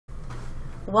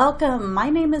Welcome, my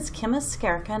name is Kim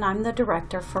Eskerka and I'm the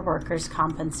Director for Workers'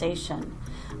 Compensation.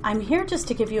 I'm here just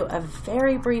to give you a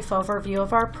very brief overview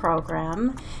of our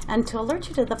program and to alert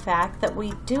you to the fact that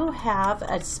we do have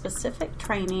a specific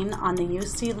training on the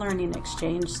UC Learning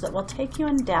Exchange that will take you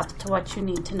in depth to what you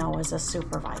need to know as a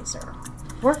supervisor.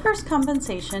 Workers'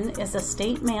 compensation is a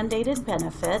state-mandated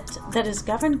benefit that is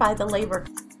governed by the Labor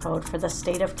Code for the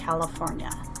state of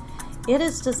California. It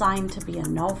is designed to be a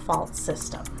no-fault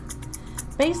system.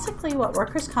 Basically, what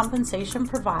workers' compensation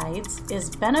provides is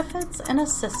benefits and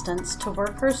assistance to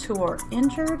workers who are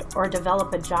injured or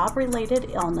develop a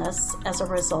job-related illness as a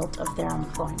result of their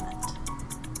employment.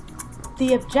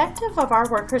 The objective of our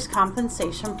workers'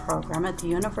 compensation program at the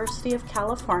University of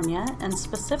California, and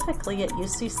specifically at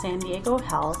UC San Diego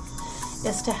Health,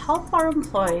 is to help our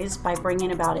employees by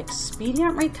bringing about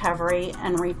expedient recovery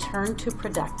and return to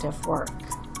productive work.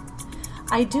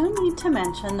 I do need to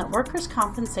mention that workers'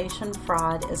 compensation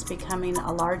fraud is becoming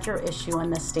a larger issue in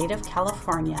the state of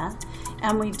California,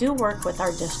 and we do work with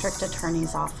our district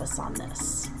attorney's office on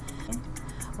this.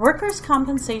 Workers'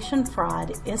 compensation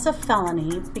fraud is a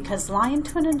felony because lying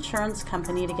to an insurance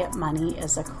company to get money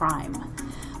is a crime.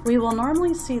 We will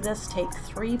normally see this take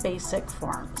three basic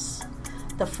forms.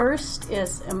 The first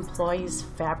is employees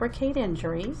fabricate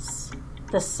injuries.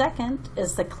 The second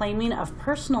is the claiming of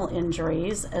personal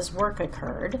injuries as work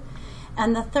occurred,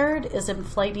 and the third is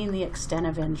inflating the extent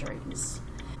of injuries.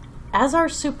 As our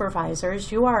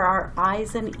supervisors, you are our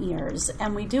eyes and ears,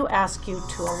 and we do ask you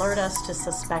to alert us to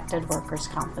suspected workers'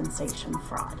 compensation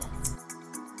fraud.